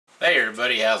Hey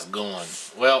everybody, how's it going?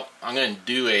 Well, I'm going to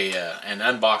do an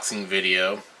unboxing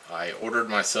video. I ordered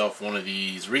myself one of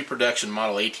these reproduction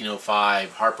model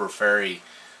 1805 Harper Ferry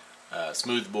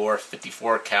smoothbore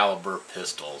 54 caliber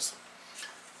pistols.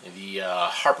 The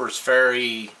Harper's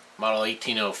Ferry model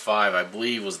 1805, I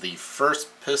believe, was the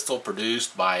first pistol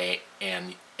produced by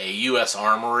a U.S.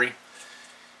 armory,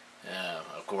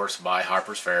 of course by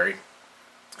Harper's Ferry,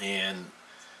 and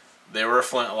they were a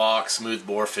flintlock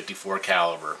smoothbore 54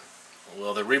 caliber.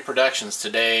 Well, the reproductions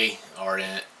today are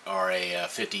a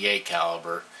 58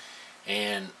 caliber,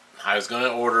 and I was going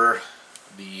to order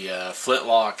the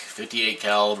flintlock 58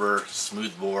 caliber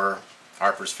smoothbore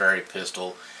Harper's Ferry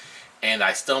pistol, and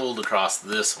I stumbled across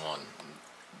this one.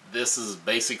 This is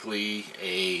basically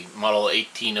a model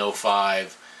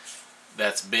 1805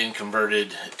 that's been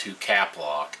converted to cap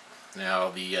lock. Now,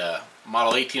 the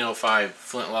model 1805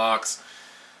 flintlocks,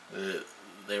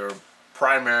 they were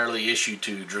primarily issued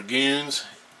to dragoons,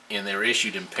 and they were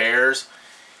issued in pairs.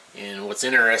 And what's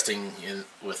interesting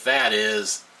with that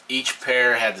is each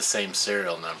pair had the same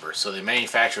serial number. So they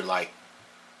manufactured like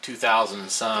 2,000 and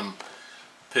some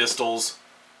pistols,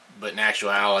 but in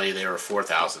actuality they were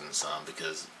 4,000 and some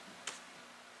because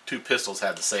two pistols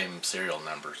had the same serial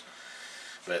numbers.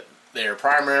 But they are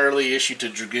primarily issued to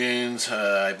dragoons,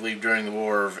 I believe during the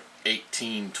War of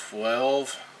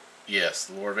 1812. Yes,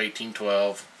 the War of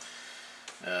 1812.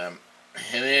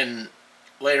 And then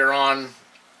later on,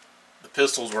 the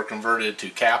pistols were converted to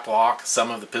cap lock.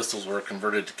 Some of the pistols were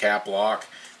converted to cap lock,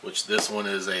 which this one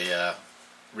is a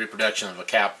reproduction of a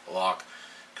cap lock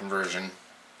conversion.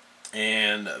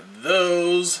 And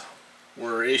those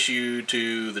were issued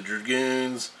to the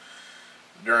dragoons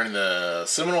during the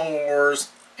Seminole Wars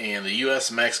and the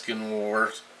U.S.-Mexican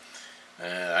Wars,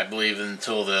 I believe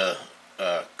until the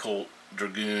Colt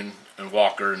Dragoon and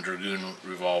Walker and Dragoon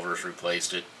revolvers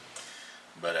replaced it.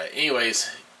 But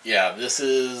anyways, yeah, this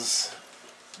is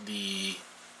the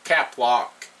cap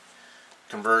lock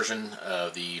conversion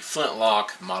of the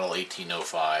flintlock model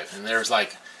 1805. And there's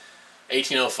like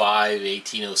 1805,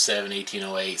 1807,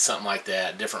 1808, something like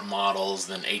that, different models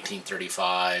than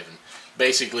 1835. And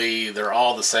basically, they're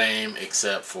all the same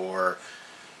except for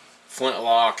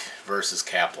flintlock versus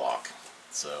cap lock.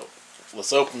 So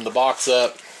let's open the box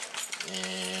up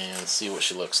and see what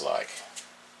she looks like.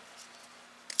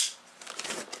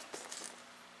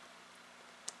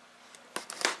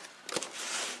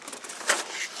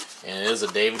 And it is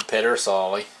a David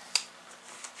Pedersoli.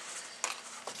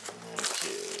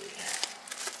 Okay.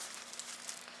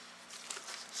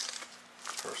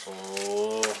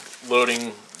 Personal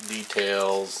loading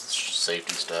details,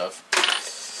 safety stuff.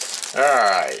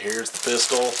 Alright, here's the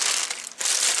pistol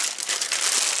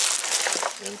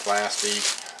in plastic.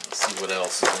 Let's see what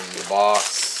else is in the box.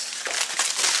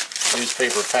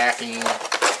 Newspaper packing,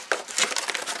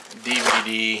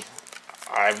 DVD.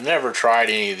 I've never tried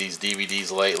any of these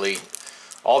DVDs lately.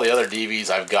 All the other DVDs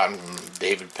I've gotten from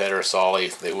David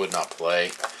Pedersoli, they would not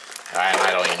play.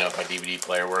 I don't even know if my DVD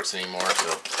player works anymore.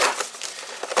 So,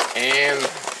 and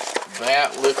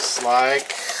that looks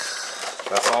like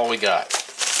that's all we got.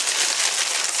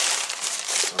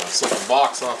 So I'll set the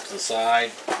box off to the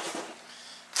side.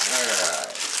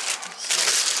 Alright,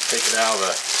 so take it out of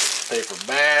the paper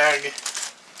bag.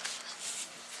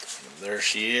 And there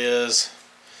she is.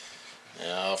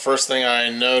 Now, first thing I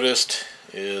noticed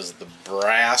is the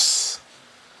brass.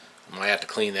 I might have to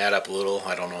clean that up a little.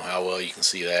 I don't know how well you can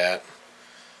see that.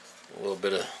 A little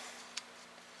bit of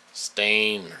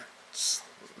stain, or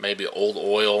maybe old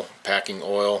oil, packing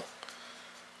oil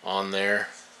on there.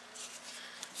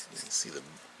 You can see the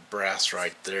brass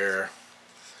right there.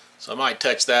 So I might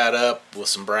touch that up with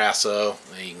some Brasso,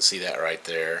 and you can see that right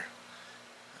there.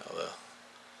 How the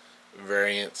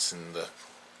variance in the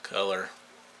color.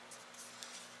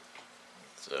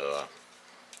 So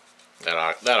that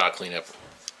I'll clean up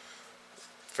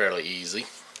fairly easy.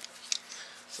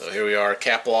 So here we are,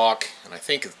 cap lock, and I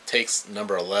think it takes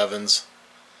number 11s.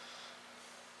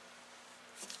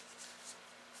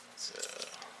 So,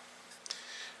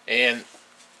 and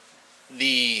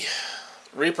the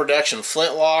reproduction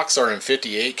flintlocks are in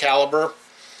 58 caliber,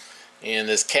 and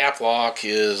this cap lock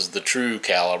is the true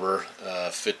caliber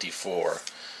 54.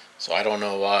 So I don't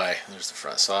know why. There's the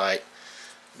front sight,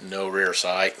 no rear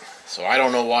sight. So I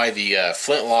don't know why the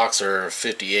flintlocks are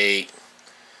 58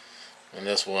 and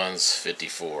this one's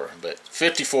 54, but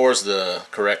 54 is the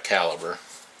correct caliber.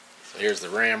 So here's the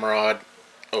ramrod.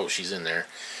 Oh, she's in there.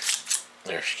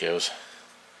 There she goes.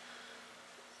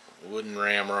 Wooden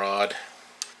ramrod.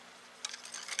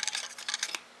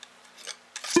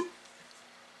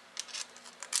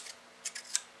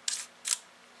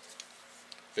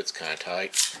 Fits kind of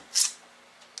tight.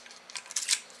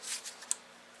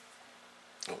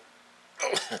 Oh,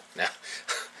 now,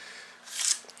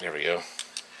 there we go.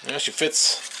 Now she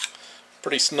fits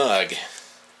pretty snug.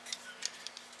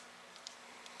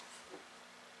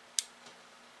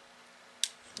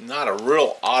 Not a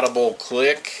real audible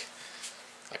click.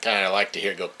 I kind of like to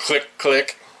hear it go click,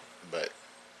 click, but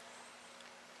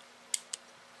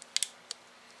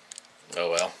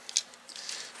oh well.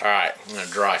 Alright, I'm going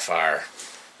to dry fire.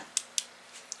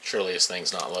 Surely this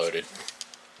thing's not loaded.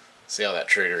 See how that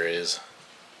trigger is.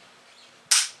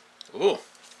 Ooh,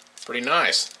 pretty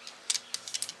nice.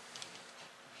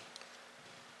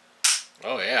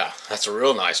 Oh yeah, that's a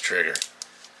real nice trigger.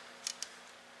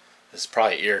 This is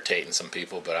probably irritating some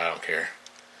people, but I don't care.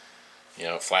 You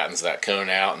know, it flattens that cone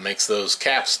out and makes those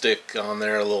caps stick on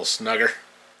there a little snugger.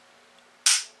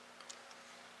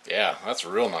 Yeah, that's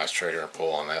a real nice trigger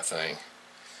pull on that thing.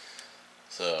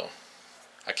 So,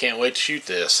 I can't wait to shoot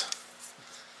this.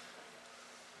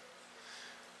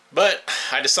 But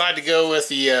I decided to go with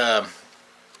the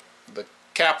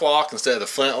cap lock instead of the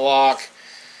flint lock,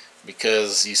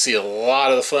 because you see a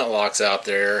lot of the flint locks out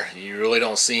there. You really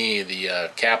don't see the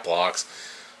cap locks.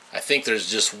 I think there's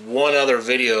just one other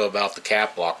video about the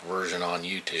cap lock version on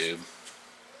YouTube.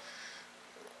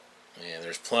 And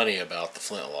there's plenty about the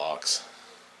flint locks.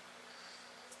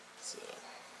 So,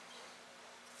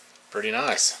 pretty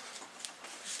nice.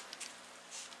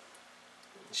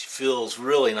 She feels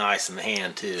really nice in the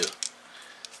hand too.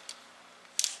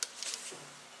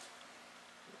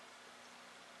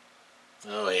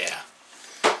 Oh yeah.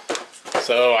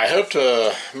 So I hope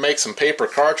to make some paper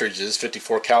cartridges,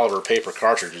 54 caliber paper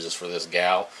cartridges for this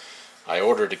gal. I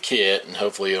ordered a kit and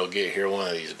hopefully it'll get here one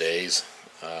of these days.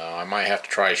 I might have to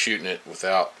try shooting it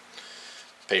without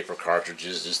paper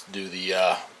cartridges, just do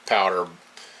the powder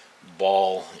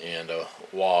ball and a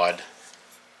wad.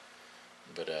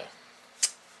 But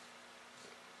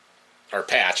or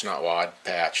patch, not wad,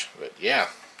 patch. But yeah,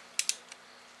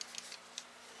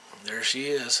 there she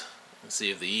is. Let's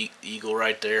see if the eagle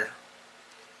right there.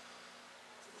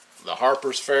 The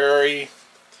Harper's Ferry,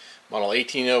 model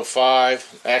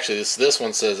 1805. Actually, this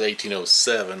one says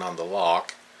 1807 on the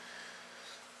lock.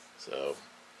 So,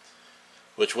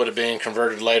 which would have been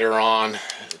converted later on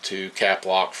to cap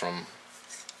lock from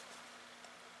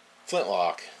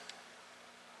flintlock.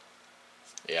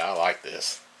 Yeah, I like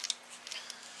this.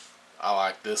 I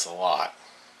like this a lot.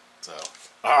 So,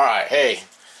 alright, hey,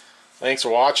 thanks for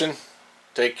watching.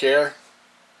 Take care.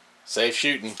 Safe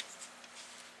shooting.